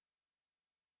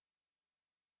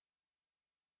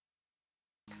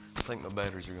think my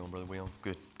batteries are on, Brother Will.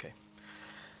 Good. Okay.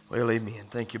 Well, amen.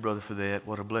 Thank you, brother, for that.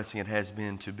 What a blessing it has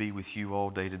been to be with you all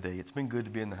day today. It's been good to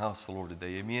be in the house of the Lord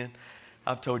today. Amen.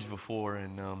 I've told you before,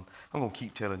 and I'm going to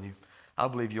keep telling you. I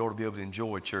believe you ought to be able to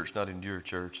enjoy church, not endure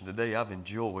church. And today I've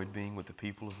enjoyed being with the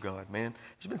people of God. Man,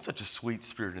 there's been such a sweet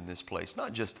spirit in this place,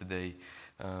 not just today,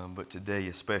 but today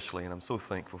especially, and I'm so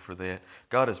thankful for that.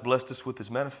 God has blessed us with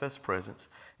His manifest presence,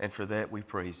 and for that we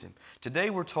praise Him. Today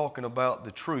we're talking about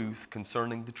the truth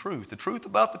concerning the truth. The truth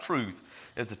about the truth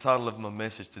is the title of my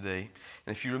message today.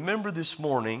 And if you remember this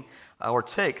morning, our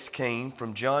text came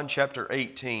from John chapter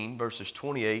 18, verses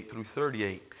 28 through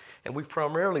 38. And we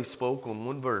primarily spoke on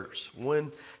one verse,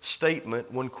 one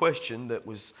statement, one question that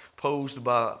was posed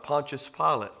by Pontius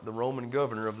Pilate, the Roman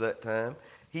governor of that time.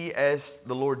 He asked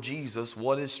the Lord Jesus,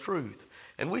 "What is truth?"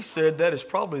 And we said that is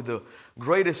probably the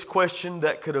greatest question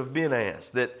that could have been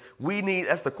asked. That's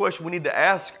the question we need to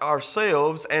ask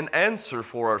ourselves and answer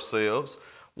for ourselves.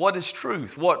 What is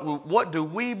truth? What do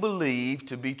we believe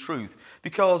to be truth?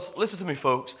 Because, listen to me,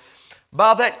 folks,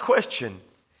 by that question,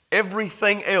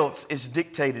 everything else is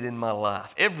dictated in my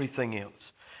life. Everything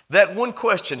else. That one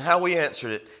question, how we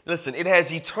answered it, listen, it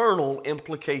has eternal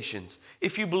implications.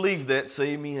 If you believe that, say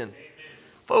amen. Amen.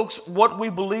 Folks, what we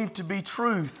believe to be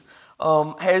truth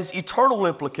has eternal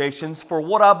implications, for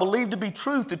what I believe to be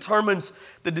truth determines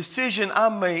the decision I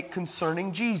make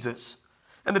concerning Jesus.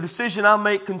 And the decision I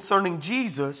make concerning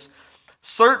Jesus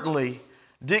certainly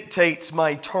dictates my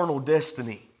eternal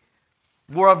destiny,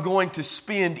 where I'm going to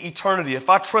spend eternity. If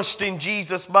I trust in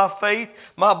Jesus by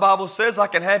faith, my Bible says I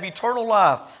can have eternal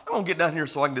life. I'm going to get down here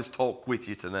so I can just talk with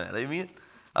you tonight. Amen?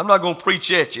 I'm not going to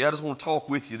preach at you. I just want to talk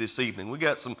with you this evening. We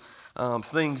got some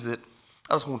things that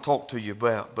I just want to talk to you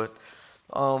about. But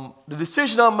the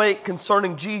decision I make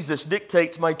concerning Jesus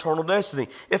dictates my eternal destiny.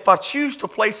 If I choose to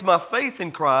place my faith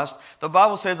in Christ, the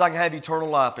Bible says I can have eternal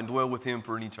life and dwell with Him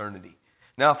for an eternity.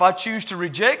 Now, if I choose to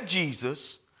reject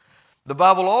Jesus, the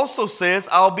Bible also says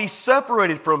I'll be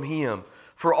separated from Him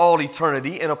for all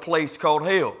eternity in a place called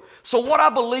hell. So what I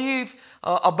believe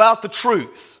about the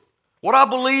truth, what I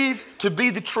believe to be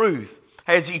the truth,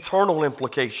 has eternal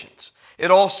implications. It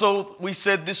also, we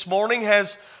said this morning,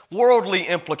 has worldly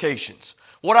implications.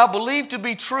 What I believe to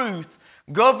be truth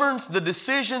governs the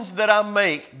decisions that I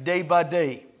make day by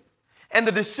day. And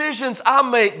the decisions I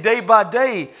make day by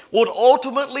day will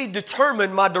ultimately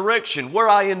determine my direction, where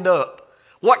I end up,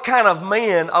 what kind of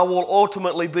man I will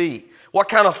ultimately be, what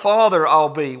kind of father I'll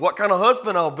be, what kind of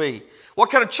husband I'll be, what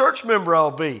kind of church member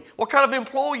I'll be, what kind of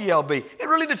employee I'll be. It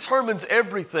really determines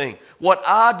everything, what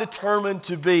I determine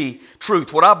to be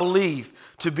truth, what I believe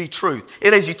to be truth.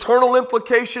 It has eternal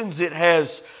implications. It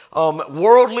has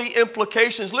worldly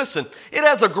implications. Listen, it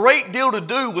has a great deal to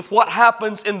do with what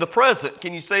happens in the present.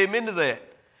 Can you say amen to that?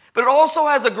 But it also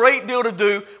has a great deal to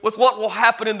do with what will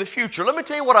happen in the future. Let me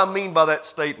tell you what I mean by that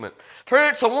statement.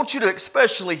 Parents, I want you to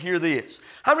especially hear this.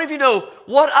 How many of you know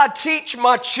what I teach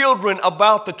my children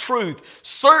about the truth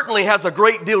certainly has a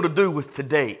great deal to do with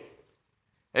today?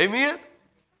 Amen?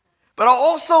 But I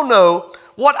also know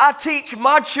what I teach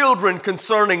my children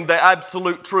concerning the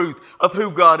absolute truth of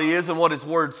who God is and what His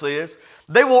Word says,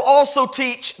 they will also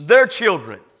teach their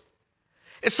children.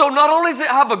 And so not only does it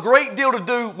have a great deal to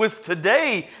do with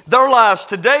today, their lives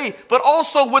today, but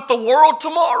also with the world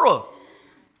tomorrow.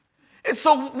 And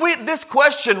so this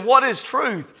question, what is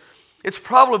truth? It's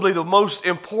probably the most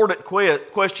important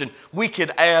question we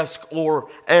could ask or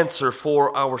answer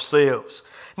for ourselves.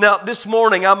 Now, this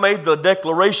morning I made the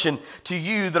declaration to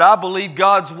you that I believe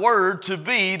God's Word to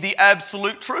be the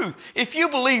absolute truth. If you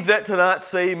believe that tonight,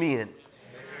 say amen.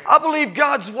 I believe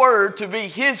God's Word to be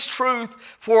His truth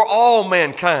for all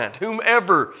mankind,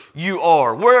 whomever you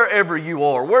are, wherever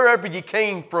you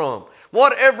came from,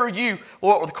 whatever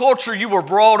or the culture you were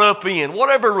brought up in,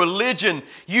 whatever religion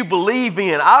you believe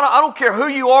in. I don't care who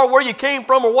you are, where you came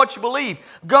from, or what you believe.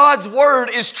 God's Word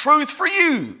is truth for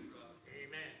you.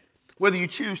 Whether you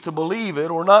choose to believe it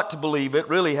or not to believe it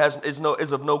really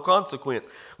is of no consequence.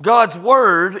 God's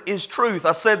Word is truth.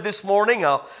 I said this morning,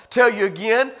 I'll tell you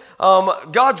again,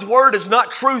 God's Word is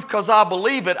not truth because I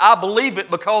believe it. I believe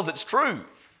it because it's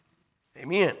truth.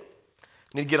 Amen.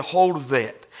 You need to get a hold of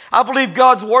that. I believe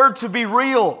God's Word to be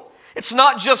real. It's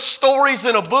not just stories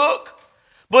in a book,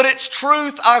 but it's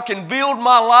truth I can build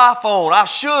my life on.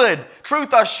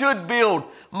 Truth I should build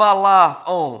my life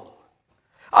on.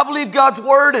 I believe God's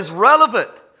Word is relevant.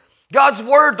 God's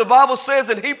Word, the Bible says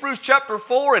in Hebrews chapter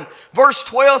 4 and verse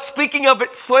 12, speaking of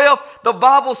itself, the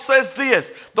Bible says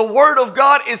this: the Word of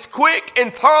God is quick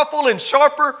and powerful and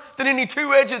sharper than any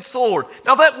two-edged sword.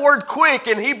 Now that word quick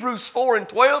in Hebrews 4 and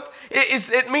 12,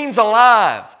 it means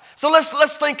alive. So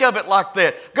let's think of it like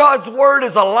that. God's Word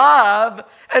is alive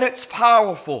and it's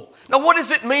powerful. Now what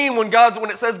does it mean when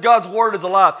it says God's Word is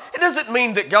alive? It doesn't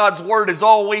mean that God's Word is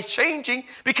always changing,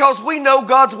 because we know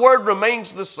God's Word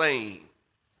remains the same.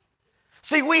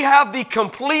 See, we have the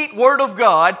complete Word of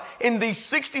God in these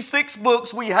 66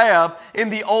 books we have in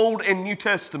the Old and New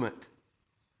Testament.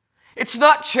 It's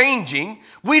not changing.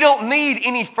 We don't need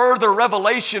any further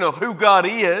revelation of who God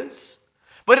is.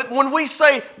 But when we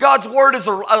say God's Word is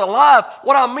alive,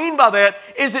 what I mean by that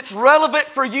is it's relevant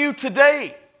for you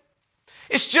today.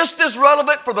 It's just as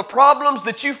relevant for the problems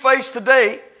that you face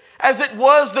today as it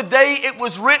was the day it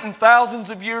was written thousands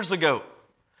of years ago.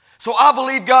 So I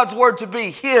believe God's Word to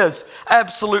be His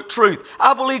absolute truth.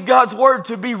 I believe God's Word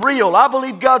to be real. I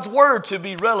believe God's Word to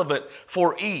be relevant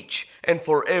for each and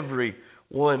for every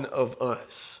one of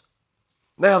us.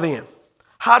 Now then,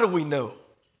 how do we know?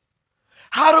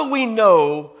 How do we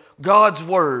know God's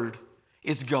Word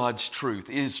is God's truth,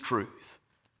 is truth?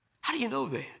 How do you know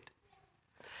that?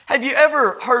 Have you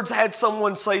ever had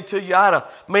someone say to you, I had a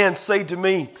man say to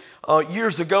me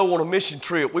years ago on a mission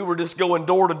trip, we were just going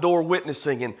door to door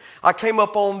witnessing, and I came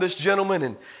up on this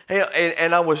gentleman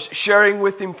and I was sharing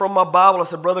with him from my Bible. I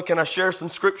said, brother, can I share some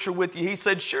scripture with you? He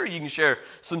said, sure, you can share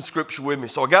some scripture with me.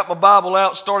 So I got my Bible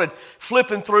out, started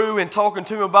flipping through and talking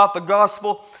to him about the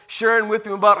gospel, sharing with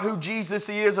him about who Jesus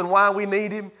is and why we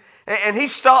need Him. And he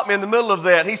stopped me in the middle of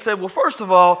that. He said, well, first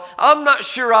of all, I'm not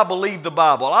sure I believe the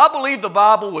Bible. I believe the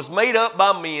Bible was made up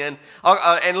by men,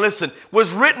 and listen,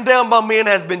 was written down by men,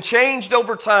 has been changed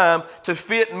over time to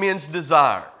fit men's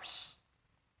desires.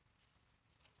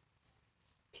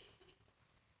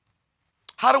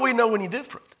 How do we know any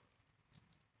different?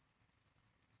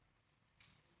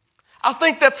 I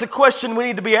think that's a question we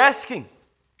need to be asking.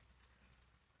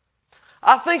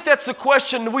 I think that's a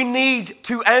question we need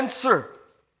to answer.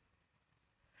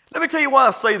 Let me tell you why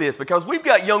I say this, because we've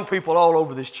got young people all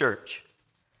over this church.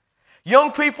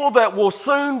 Young people that will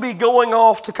soon be going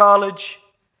off to college,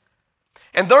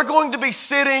 and they're going to be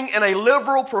sitting in a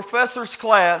liberal professor's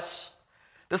class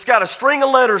that's got a string of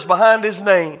letters behind his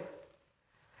name.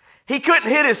 He couldn't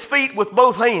hit his feet with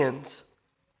both hands,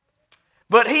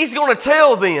 but he's going to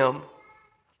tell them,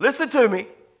 listen to me,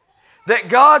 that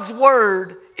God's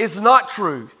Word is not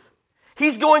truth.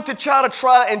 He's going to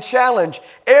try and challenge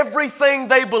everything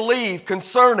they believe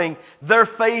concerning their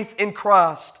faith in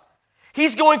Christ.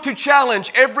 He's going to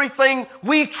challenge everything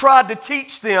we've tried to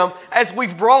teach them as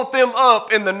we've brought them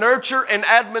up in the nurture and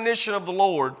admonition of the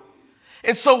Lord.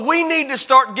 And so we need to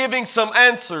start giving some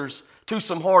answers to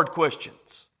some hard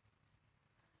questions.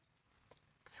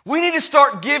 We need to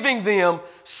start giving them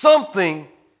something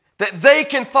that they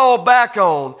can fall back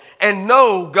on and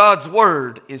know God's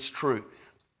Word is truth.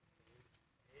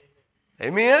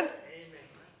 Amen? Amen?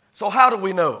 So how do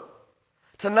we know?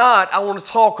 Tonight, I want to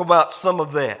talk about some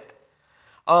of that.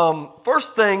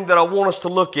 First thing that I want us to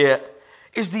look at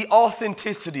is the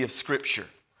authenticity of Scripture.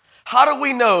 How do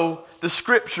we know the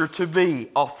Scripture to be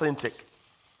authentic?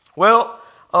 Well,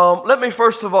 let me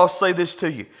first of all say this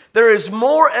to you. There is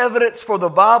more evidence for the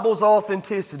Bible's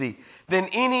authenticity than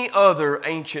any other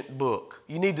ancient book.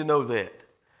 You need to know that.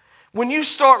 When you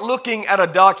start looking at a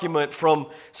document from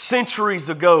centuries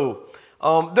ago,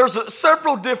 there's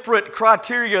several different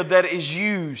criteria that is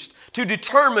used to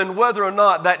determine whether or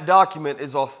not that document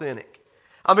is authentic.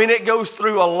 I mean, it goes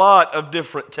through a lot of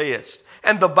different tests,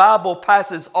 and the Bible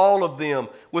passes all of them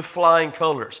with flying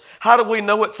colors. How do we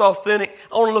know it's authentic?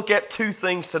 I want to look at two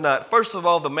things tonight. First of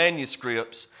all, the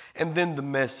manuscripts, and then the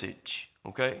message,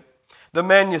 okay? The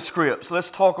manuscripts. Let's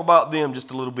talk about them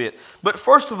just a little bit. But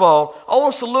first of all, I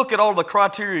want us to look at all the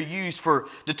criteria used for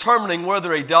determining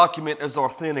whether a document is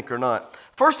authentic or not.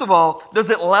 First of all, does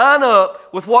it line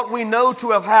up with what we know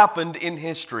to have happened in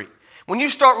history? When you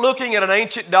start looking at an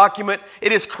ancient document,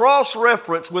 it is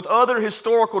cross-referenced with other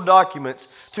historical documents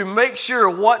to make sure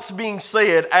what's being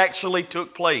said actually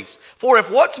took place. For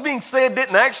if what's being said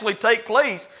didn't actually take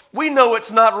place, we know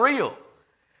it's not real.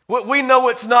 We know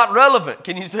it's not relevant.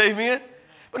 Can you say amen?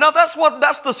 But now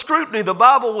that's the scrutiny the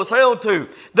Bible was held to.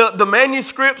 The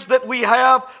manuscripts that we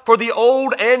have for the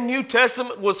Old and New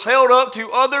Testament was held up to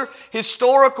other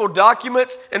historical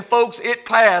documents, and folks, it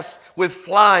passed with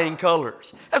flying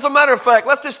colors. As a matter of fact,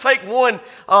 let's just take one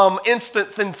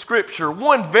instance in Scripture,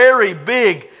 one very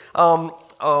big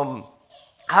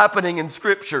happening in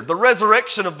Scripture, the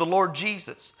resurrection of the Lord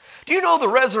Jesus. Do you know the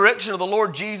resurrection of the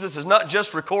Lord Jesus is not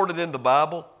just recorded in the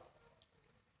Bible?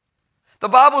 The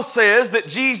Bible says that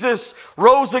Jesus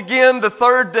rose again the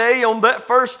third day on that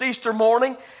first Easter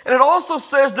morning. And it also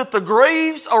says that the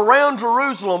graves around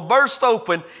Jerusalem burst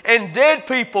open and dead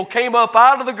people came up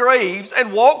out of the graves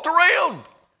and walked around.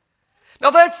 Now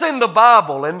that's in the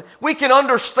Bible, and we can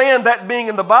understand that being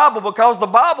in the Bible because the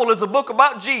Bible is a book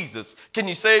about Jesus. Can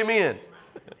you say amen?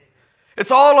 It's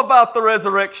all about the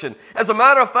resurrection. As a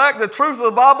matter of fact, the truth of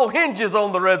the Bible hinges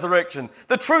on the resurrection.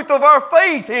 The truth of our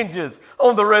faith hinges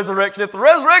on the resurrection. If the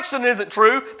resurrection isn't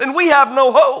true, then we have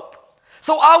no hope.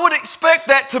 So I would expect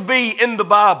that to be in the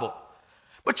Bible.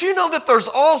 But you know that there's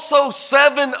also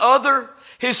 7 other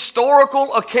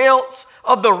historical accounts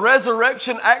of the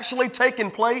resurrection actually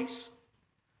taking place?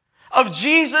 Of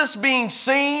Jesus being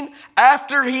seen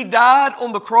after He died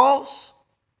on the cross?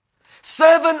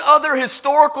 7 other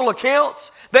historical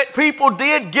accounts that people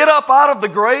did get up out of the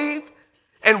grave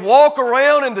and walk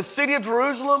around in the city of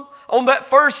Jerusalem on that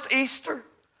first Easter.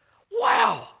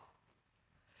 Wow.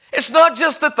 It's not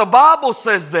just that the Bible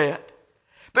says that,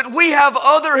 but we have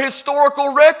other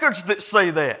historical records that say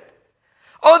that.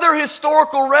 Other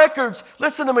historical records,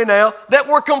 listen to me now, that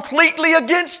were completely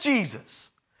against Jesus.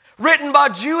 Written by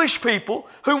Jewish people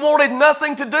who wanted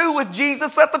nothing to do with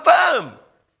Jesus at the time.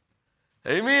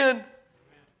 Amen.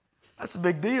 That's a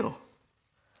big deal.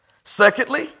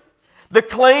 Secondly, the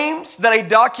claims that a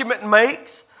document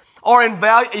makes are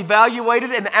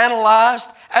evaluated and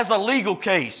analyzed as a legal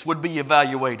case would be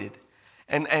evaluated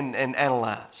and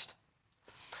analyzed.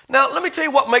 Now, let me tell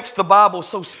you what makes the Bible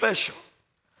so special.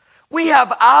 We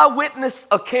have eyewitness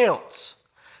accounts,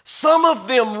 some of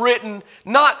them written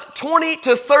not 20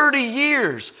 to 30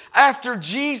 years after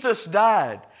Jesus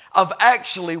died, of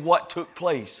actually what took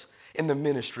place in the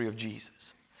ministry of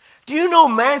Jesus. Do you know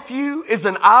Matthew is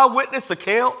an eyewitness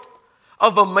account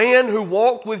of a man who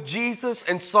walked with Jesus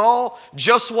and saw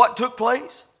just what took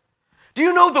place? Do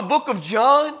you know the book of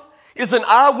John is an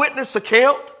eyewitness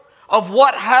account of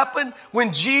what happened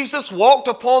when Jesus walked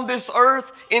upon this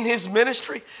earth in His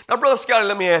ministry? Now, Brother Scotty,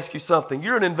 let me ask you something.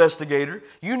 You're an investigator.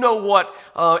 You know what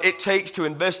it takes to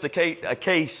investigate a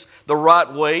case the right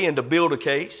way and to build a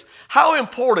case. How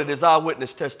important is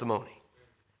eyewitness testimony?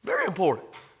 Very important.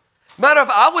 Matter of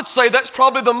fact, I would say that's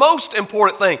probably the most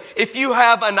important thing. If you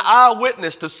have an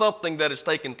eyewitness to something that has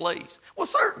taken place. Well,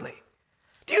 certainly.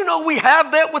 Do you know we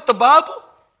have that with the Bible?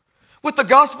 With the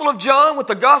Gospel of John, with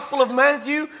the Gospel of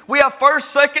Matthew. We have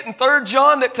 1st, 2nd, and 3rd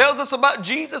John that tells us about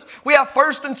Jesus. We have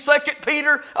 1st and 2nd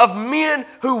Peter of men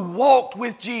who walked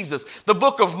with Jesus. The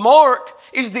book of Mark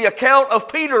is the account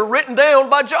of Peter written down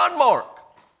by John Mark,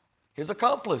 his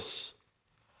accomplice.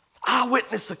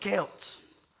 Eyewitness accounts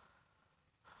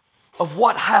of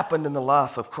what happened in the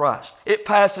life of Christ. It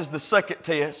passes the second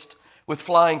test with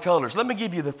flying colors. Let me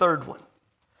give you the third one.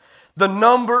 The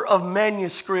number of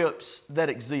manuscripts that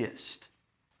exist.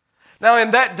 Now,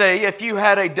 in that day, if you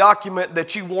had a document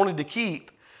that you wanted to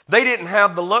keep, they didn't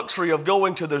have the luxury of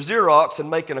going to their Xerox and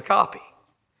making a copy.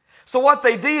 So what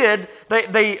they did,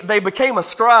 they became a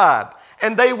scribe,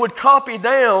 and they would copy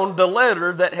down the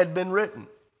letter that had been written.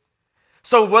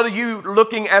 So whether you're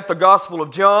looking at the Gospel of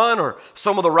John or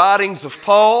some of the writings of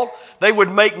Paul, they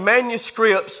would make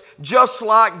manuscripts just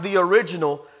like the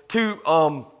original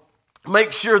to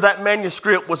make sure that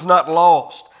manuscript was not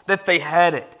lost, that they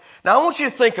had it. Now I want you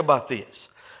to think about this.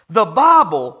 The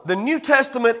Bible, the New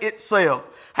Testament itself,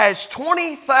 has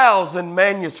 20,000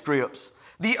 manuscripts,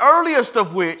 the earliest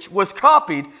of which was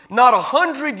copied not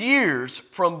 100 years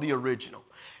from the original.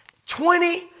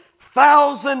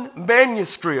 20,000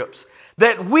 manuscripts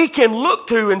that we can look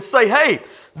to and say, hey,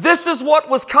 this is what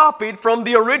was copied from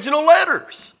the original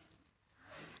letters.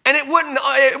 And it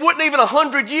wasn't even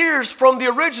 100 years from the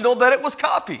original that it was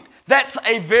copied. That's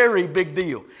a very big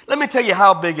deal. Let me tell you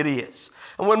how big it is.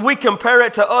 And when we compare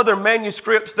it to other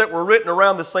manuscripts that were written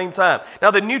around the same time. Now,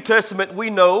 the New Testament,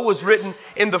 we know, was written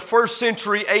in the 1st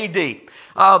century A.D.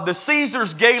 The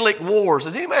Caesar's Gallic Wars.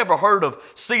 Has anybody ever heard of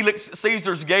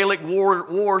Caesar's Gallic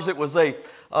Wars? It was an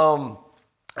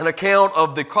account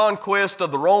of the conquest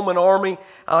of the Roman army.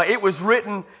 It was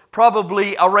written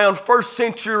probably around 1st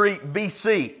century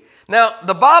B.C. Now,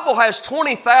 the Bible has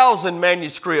 20,000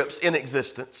 manuscripts in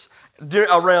existence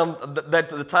around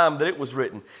the time that it was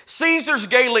written. Caesar's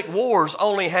Gallic Wars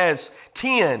only has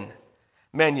 10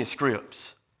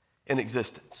 manuscripts in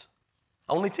existence.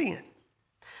 Only 10.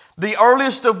 The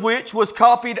earliest of which was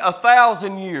copied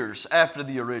 1,000 years after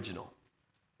the original.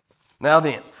 Now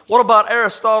then, what about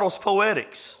Aristotle's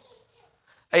Poetics?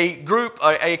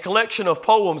 A collection of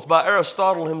poems by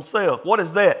Aristotle himself. What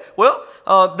is that? Well,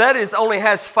 that only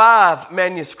has 5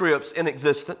 manuscripts in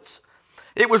existence.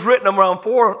 It was written around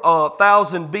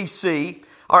 400 BC,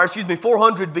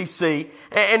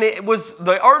 and it was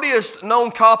the earliest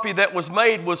known copy that was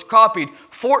made was copied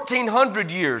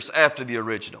 1,400 years after the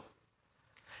original.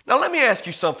 Now let me ask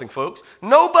you something, folks.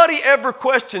 Nobody ever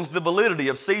questions the validity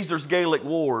of Caesar's Gallic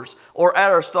Wars or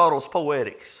Aristotle's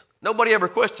Poetics. Nobody ever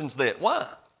questions that. Why?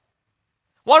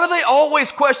 Why do they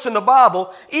always question the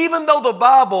Bible, even though the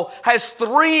Bible has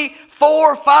 3,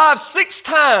 4, 5, 6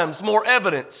 times more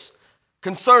evidence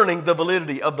concerning the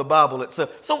validity of the Bible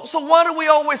itself? So why do we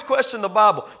always question the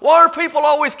Bible? Why are people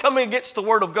always coming against the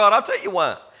Word of God? I'll tell you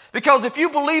why. Because if you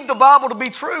believe the Bible to be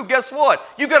true, guess what?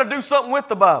 You've got to do something with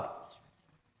the Bible.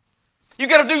 You've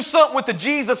got to do something with the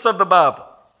Jesus of the Bible.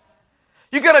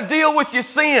 You've got to deal with your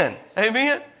sin.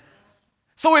 Amen?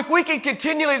 So if we can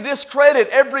continually discredit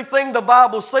everything the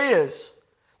Bible says,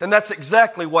 then that's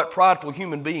exactly what prideful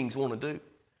human beings want to do.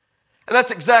 And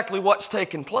that's exactly what's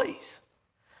taking place.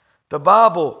 The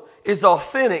Bible is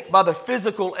authentic by the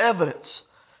physical evidence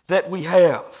that we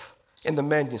have in the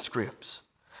manuscripts.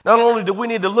 Not only do we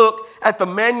need to look at the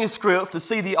manuscript to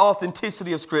see the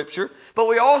authenticity of Scripture, but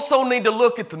we also need to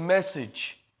look at the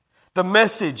message, the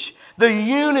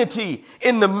unity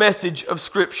in the message of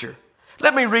Scripture.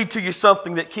 Let me read to you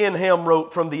something that Ken Ham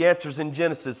wrote from the Answers in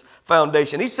Genesis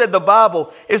Foundation. He said the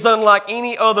Bible is unlike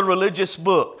any other religious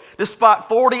book. Despite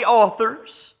 40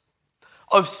 authors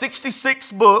of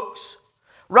 66 books,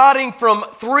 writing from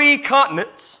 3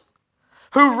 continents,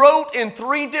 who wrote in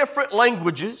 3 different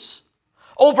languages,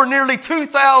 over nearly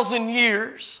 2,000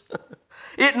 years,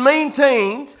 it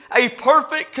maintains a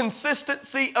perfect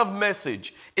consistency of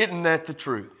message. Isn't that the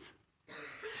truth?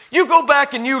 You go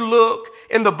back and you look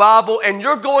in the Bible and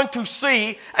you're going to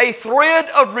see a thread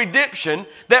of redemption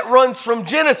that runs from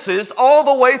Genesis all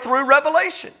the way through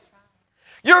Revelation.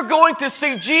 You're going to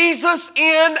see Jesus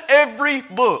in every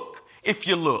book if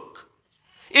you look.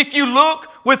 If you look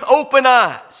with open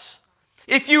eyes.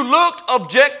 If you look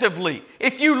objectively,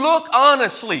 if you look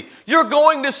honestly, you're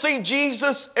going to see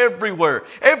Jesus everywhere.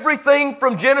 Everything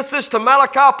from Genesis to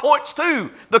Malachi points to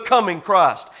the coming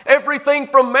Christ. Everything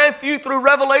from Matthew through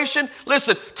Revelation,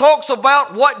 listen, talks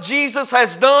about what Jesus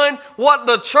has done, what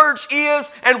the church is,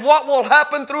 and what will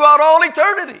happen throughout all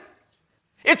eternity.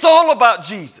 It's all about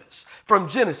Jesus from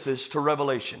Genesis to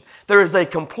Revelation. There is a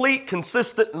complete,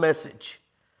 consistent message.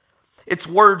 Its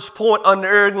words point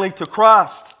unerringly to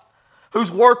Christ, whose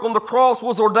work on the cross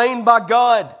was ordained by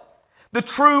God, the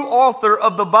true author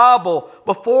of the Bible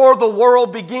before the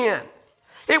world began.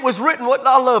 It was written,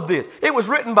 I love this, it was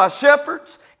written by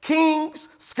shepherds,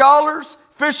 kings, scholars,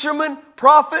 fishermen,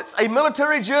 prophets, a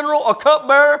military general, a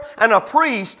cupbearer, and a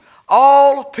priest.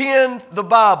 All penned the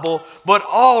Bible, but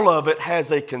all of it has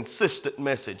a consistent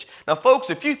message. Now, folks,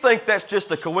 if you think that's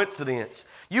just a coincidence,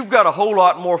 you've got a whole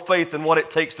lot more faith in what it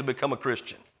takes to become a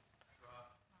Christian.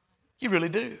 You really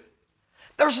do.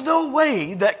 There's no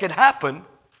way that could happen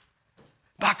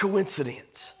by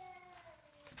coincidence.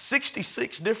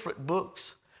 66 different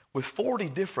books with 40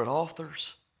 different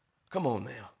authors. Come on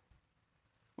now.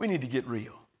 We need to get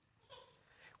real.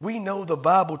 We know the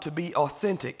Bible to be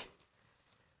authentic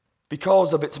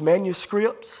because of its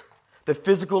manuscripts, the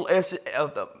physical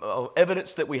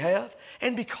evidence that we have,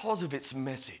 and because of its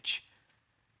message.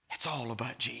 It's all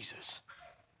about Jesus.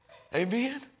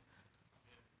 Amen?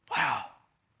 Wow.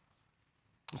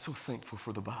 I'm so thankful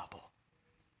for the Bible.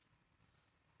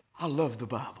 I love the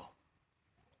Bible.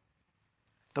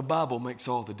 The Bible makes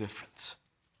all the difference.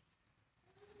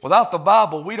 Without the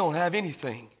Bible, we don't have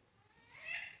anything.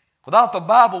 Without the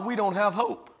Bible, we don't have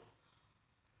hope.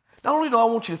 Not only do I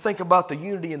want you to think about the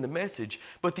unity in the message,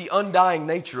 but the undying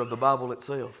nature of the Bible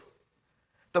itself.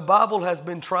 The Bible has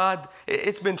been tried,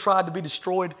 it's been tried to be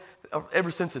destroyed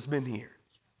ever since it's been here.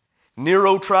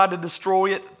 Nero tried to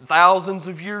destroy it thousands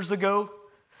of years ago.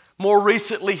 More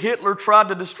recently, Hitler tried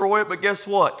to destroy it, but guess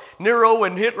what? Nero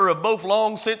and Hitler have both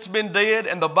long since been dead,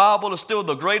 and the Bible is still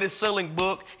the greatest selling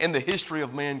book in the history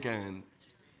of mankind.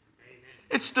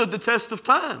 It stood the test of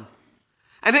time,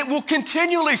 and it will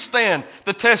continually stand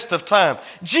the test of time.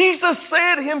 Jesus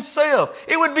said himself,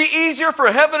 it would be easier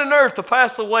for heaven and earth to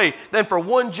pass away than for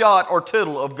one jot or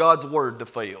tittle of God's word to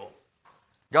fail.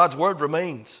 God's word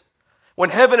remains.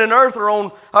 When heaven and earth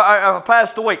are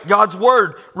passed away, God's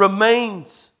word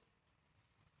remains.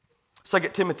 2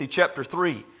 Timothy chapter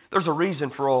 3. There's a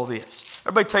reason for all this.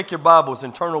 Everybody take your Bibles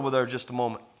and turn over there just a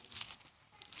moment.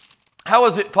 How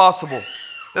is it possible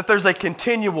that there's a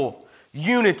continual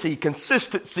unity,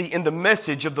 consistency in the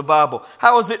message of the Bible?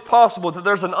 How is it possible that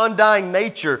there's an undying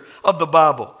nature of the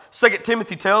Bible? 2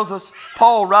 Timothy tells us,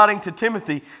 Paul writing to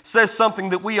Timothy says something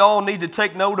that we all need to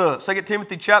take note of. 2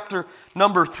 Timothy chapter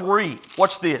number 3.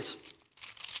 Watch this.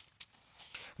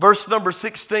 Verse number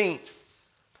 16.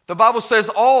 The Bible says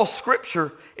all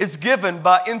Scripture is given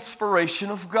by inspiration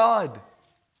of God.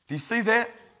 Do you see that?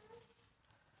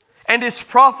 and is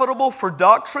profitable for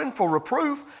doctrine, for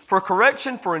reproof, for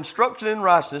correction, for instruction in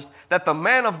righteousness, that the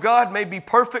man of God may be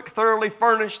perfect, thoroughly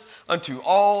furnished unto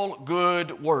all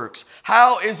good works.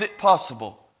 How is it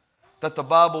possible that the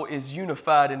Bible is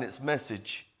unified in its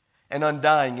message and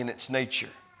undying in its nature?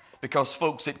 Because,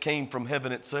 folks, it came from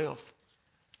heaven itself,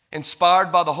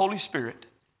 inspired by the Holy Spirit,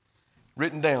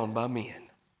 written down by men.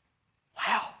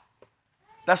 Wow.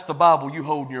 That's the Bible you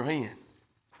hold in your hand.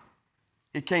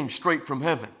 It came straight from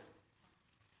heaven.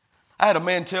 I had a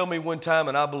man tell me one time,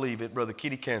 and I believe it, Brother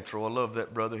Kitty Cantrell. I love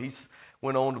that brother. He's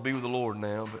went on to be with the Lord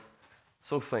now, but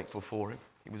so thankful for him.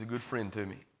 He was a good friend to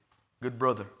me, good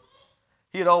brother.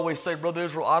 He had always said, Brother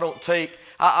Israel,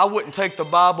 I wouldn't take the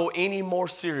Bible any more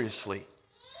seriously,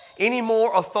 any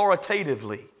more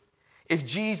authoritatively, if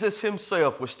Jesus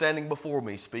himself was standing before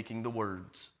me speaking the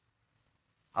words.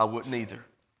 I wouldn't either.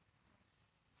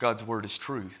 God's word is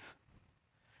truth.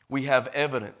 We have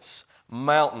evidence,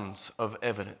 mountains of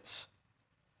evidence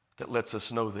that lets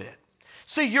us know that.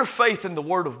 See, your faith in the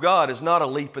Word of God is not a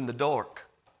leap in the dark.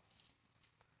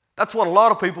 That's what a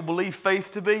lot of people believe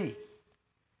faith to be.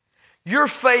 Your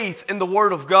faith in the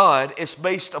Word of God is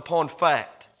based upon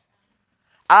fact,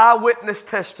 eyewitness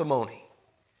testimony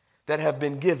that have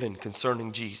been given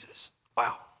concerning Jesus.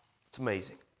 Wow, it's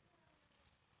amazing.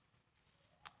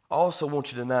 I also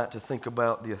want you tonight to think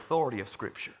about the authority of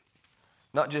Scripture.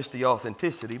 Not just the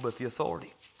authenticity, but the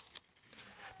authority.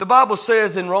 The Bible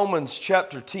says in Romans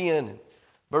chapter 10,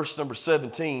 verse number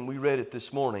 17, we read it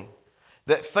this morning,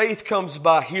 that faith comes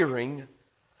by hearing,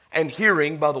 and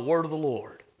hearing by the word of the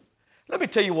Lord. Let me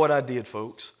tell you what I did,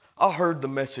 folks. I heard the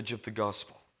message of the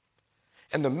gospel.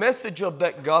 And the message of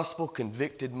that gospel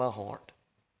convicted my heart.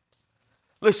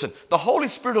 Listen, the Holy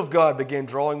Spirit of God began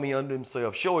drawing me unto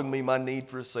himself, showing me my need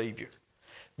for a Savior,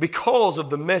 because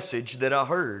of the message that I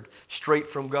heard straight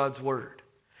from God's Word.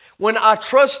 When I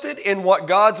trusted in what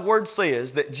God's Word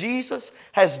says, that Jesus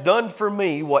has done for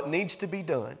me what needs to be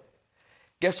done,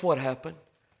 guess what happened?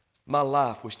 My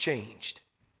life was changed.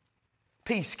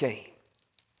 Peace came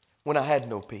when I had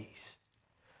no peace.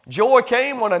 Joy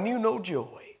came when I knew no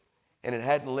joy, and it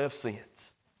hadn't left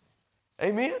since.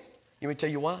 Amen? Let me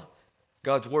tell you why.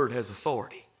 God's Word has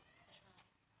authority.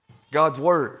 God's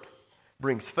Word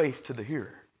brings faith to the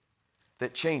hearer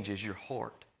that changes your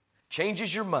heart,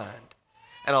 changes your mind,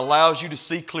 and allows you to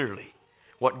see clearly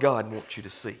what God wants you to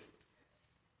see.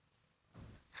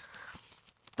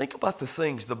 Think about the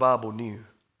things the Bible knew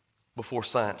before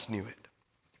science knew it.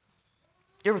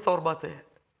 You ever thought about that?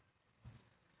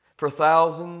 For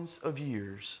thousands of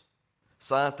years,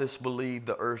 scientists believed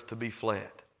the earth to be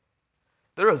flat.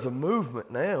 There is a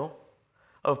movement now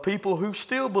of people who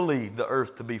still believe the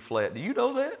earth to be flat. Do you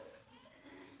know that?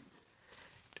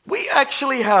 We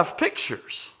actually have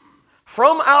pictures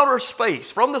from outer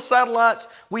space, from the satellites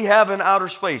we have in outer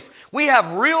space. We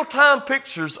have real-time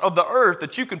pictures of the earth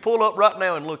that you can pull up right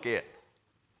now and look at.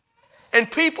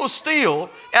 And people still,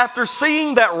 after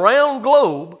seeing that round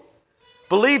globe,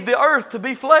 believe the earth to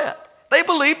be flat. They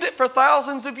believed it for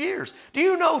thousands of years. Do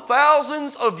you know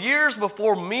thousands of years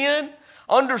before men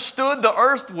understood the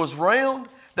earth was round,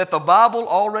 that the Bible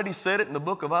already said it in the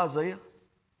book of Isaiah?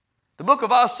 The book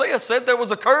of Isaiah said there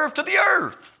was a curve to the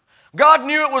earth. God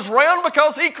knew it was round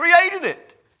because He created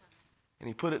it. And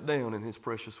He put it down in His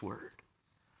precious Word.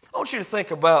 I want you to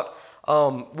think about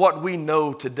what we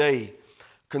know today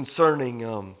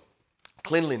concerning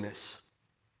cleanliness.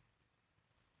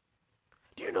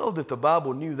 Do you know that the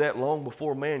Bible knew that long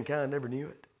before mankind ever knew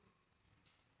it?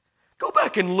 Go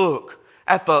back and look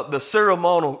at the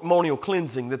ceremonial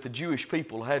cleansing that the Jewish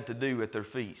people had to do at their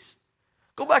feasts.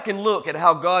 Go back and look at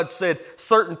how God said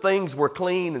certain things were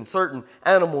clean and certain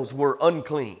animals were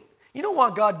unclean. You know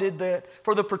why God did that?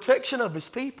 For the protection of His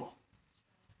people.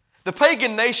 The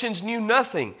pagan nations knew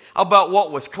nothing about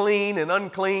what was clean and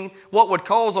unclean, what would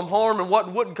cause them harm and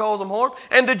what wouldn't cause them harm.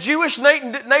 And the Jewish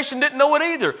nation didn't know it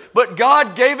either. But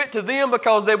God gave it to them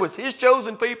because they was His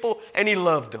chosen people and He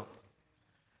loved them.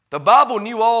 The Bible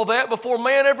knew all that before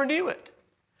man ever knew it.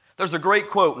 There's a great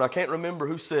quote, and I can't remember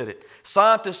who said it.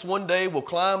 Scientists one day will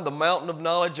climb the mountain of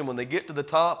knowledge, and when they get to the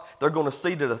top, they're going to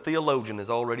see that a theologian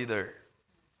is already there.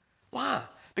 Why?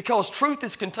 Because truth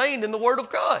is contained in the Word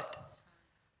of God.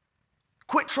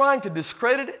 Quit trying to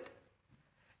discredit it.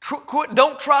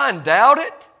 Don't try and doubt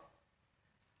it.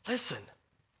 Listen,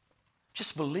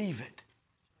 just believe it.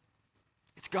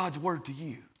 It's God's Word to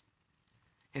you.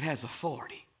 It has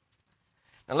authority.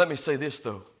 Now let me say this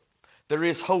though. There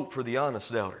is hope for the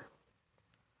honest doubter.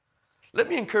 Let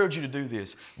me encourage you to do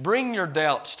this. Bring your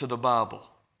doubts to the Bible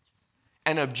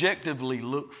and objectively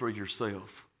look for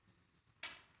yourself.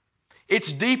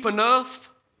 It's deep enough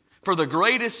for the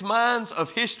greatest minds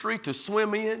of history to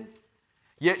swim in,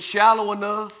 yet shallow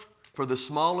enough for the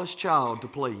smallest child to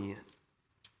play in.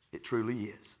 It truly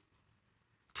is.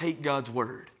 Take God's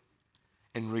Word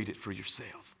and read it for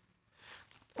yourself.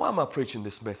 Why am I preaching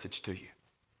this message to you?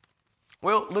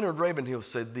 Well, Leonard Ravenhill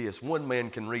said this: one man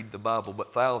can read the Bible,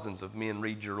 but thousands of men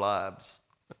read your lives.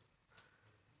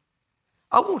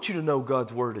 I want you to know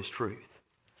God's Word is truth.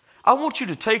 I want you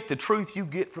to take the truth you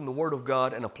get from the Word of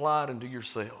God and apply it unto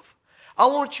yourself. I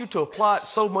want you to apply it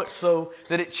so much so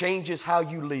that it changes how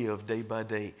you live day by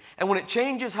day. And when it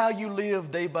changes how you live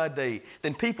day by day,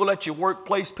 then people at your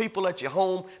workplace, people at your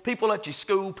home, people at your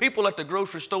school, people at the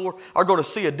grocery store are going to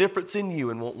see a difference in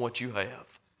you and want what you have.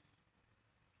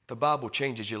 The Bible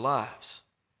changes your lives,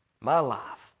 my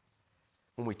life,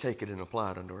 when we take it and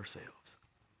apply it unto ourselves.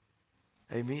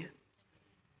 Amen.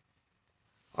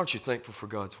 Aren't you thankful for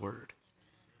God's Word?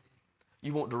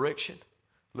 You want direction?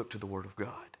 Look to the Word of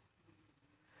God.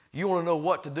 You want to know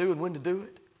what to do and when to do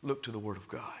it? Look to the Word of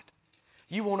God.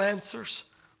 You want answers?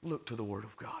 Look to the Word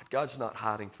of God. God's not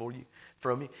hiding from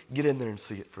you. Get in there and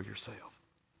see it for yourself.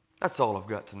 That's all I've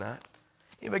got tonight.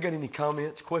 Anybody got any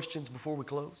comments, questions before we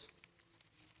close?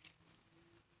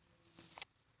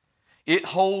 It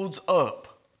holds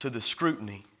up to the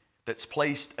scrutiny that's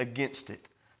placed against it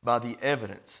by the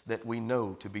evidence that we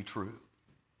know to be true.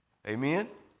 Amen?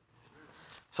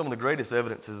 Some of the greatest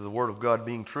evidences of the Word of God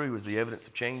being true is the evidence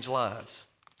of changed lives.